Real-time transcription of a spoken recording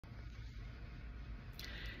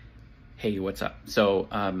Hey, what's up? So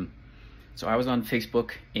I was on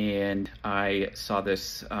Facebook and I saw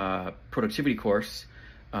this productivity course,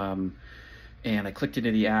 um, and I clicked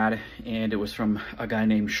into the ad, and it was from a guy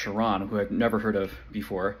named Sharran, who I've never heard of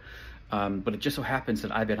before. But it just so happens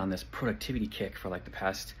that I've been on this productivity kick for like the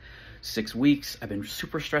past 6 weeks. I've been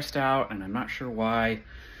super stressed out, and I'm not sure why.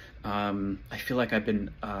 I feel like I've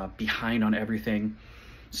been behind on everything.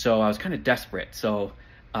 So I was kind of desperate. So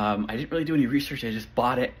I didn't really do any research. I just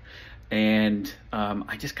bought it. And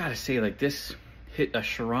I just gotta say, like, this hit a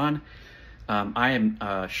Sharran. I am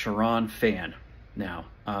a Sharran fan now.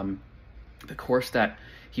 The course that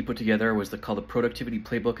he put together was called the Productivity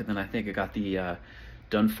Playbook, and then I think I got the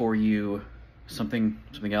Done For You something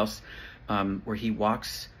else, where he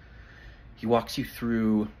walks you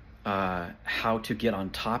through how to get on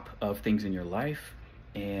top of things in your life,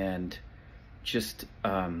 and just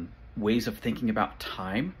ways of thinking about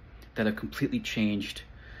time that have completely changed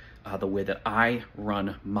the way that I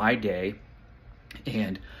run my day.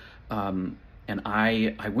 And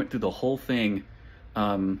I went through the whole thing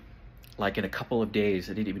like in a couple of days.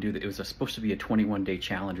 I didn't even do that. It was supposed to be a 21-day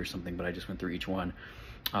challenge or something, but I just went through each one.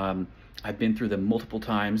 I've been through them multiple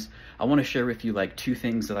times. I want to share with you like two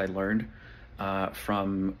things that I learned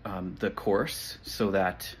from the course, so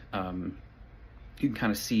that you can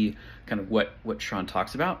kind of see kind of what Sharran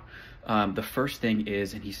talks about. The first thing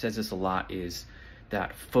is, and he says this a lot, is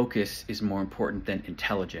that focus is more important than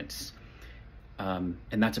intelligence. And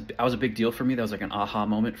that was a big deal for me. That was like an aha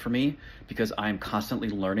moment for me, because I'm constantly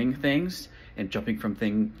learning things and jumping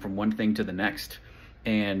from one thing to the next.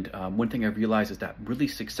 And one thing I realized is that really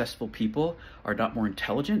successful people are not more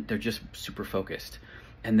intelligent, they're just super focused.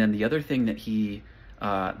 And then the other thing that he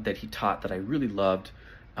taught that I really loved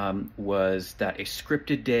was that a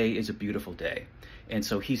scripted day is a beautiful day. And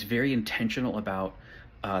so he's very intentional about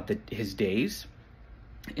his days.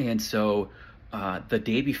 And so the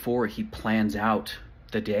day before, he plans out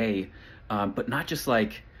the day, but not just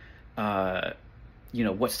like, what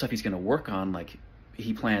stuff he's going to work on. Like,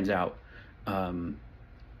 he plans out time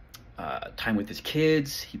with his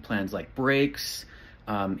kids. He plans like breaks,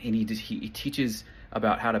 and he teaches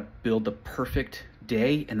about how to build the perfect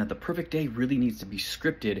day, and that the perfect day really needs to be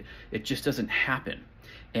scripted. It just doesn't happen.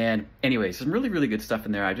 And anyway, some really, really good stuff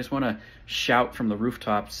in there. I just want to shout from the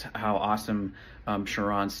rooftops how awesome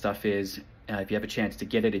Sharran's stuff is. If you have a chance to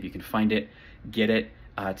get it, if you can find it, get it.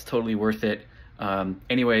 It's totally worth it.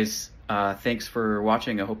 Anyways, thanks for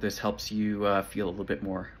watching. I hope this helps you feel a little bit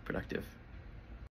more productive.